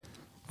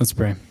Let's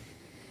pray.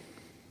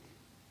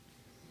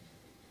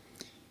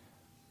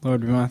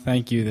 Lord, we want to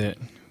thank you that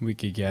we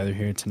could gather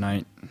here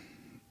tonight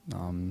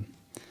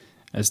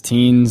as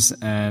teens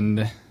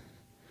and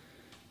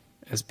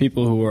as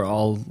people who are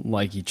all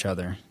like each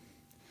other,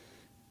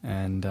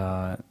 and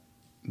that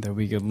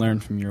we could learn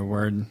from your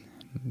word.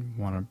 We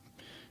want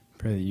to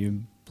pray that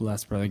you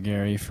bless Brother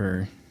Gary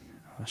for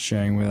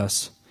sharing with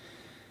us.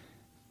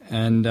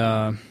 And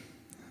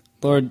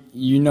Lord,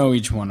 you know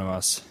each one of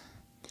us,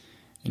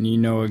 and you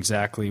know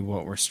exactly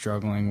what we're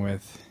struggling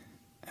with,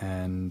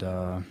 and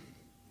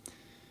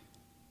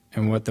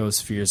what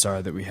those fears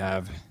are that we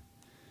have.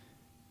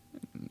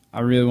 I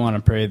really want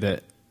to pray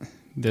that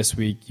this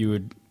week you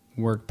would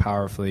work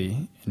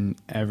powerfully in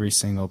every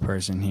single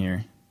person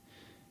here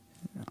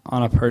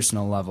on a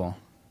personal level.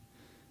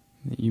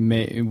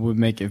 It would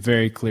make it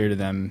very clear to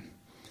them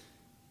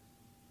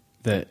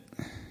that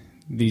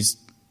these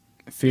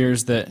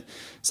fears that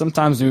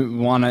sometimes we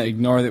want to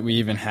ignore that we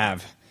even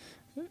have,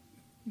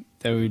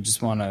 that we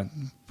just want to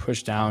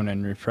push down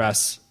and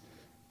repress.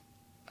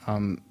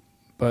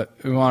 But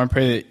we want to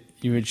pray that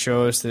you would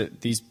show us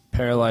that these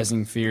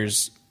paralyzing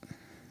fears,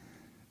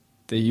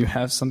 that you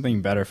have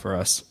something better for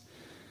us,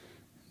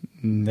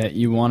 that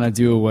you want to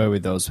do away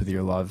with those with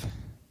your love.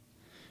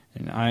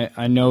 And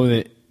I know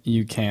that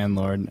you can,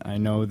 Lord. I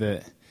know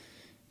that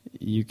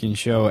you can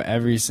show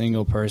every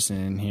single person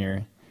in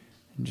here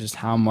just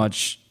how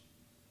much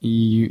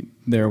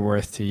they're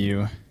worth to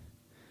you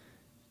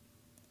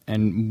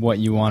and what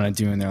you want to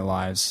do in their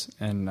lives.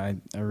 And I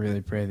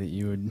really pray that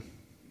you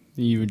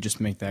would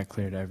just make that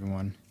clear to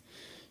everyone.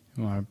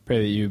 I want to pray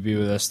that you would be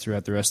with us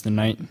throughout the rest of the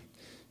night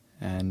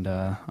and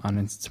on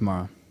into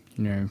tomorrow.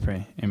 In your name we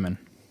pray. Amen.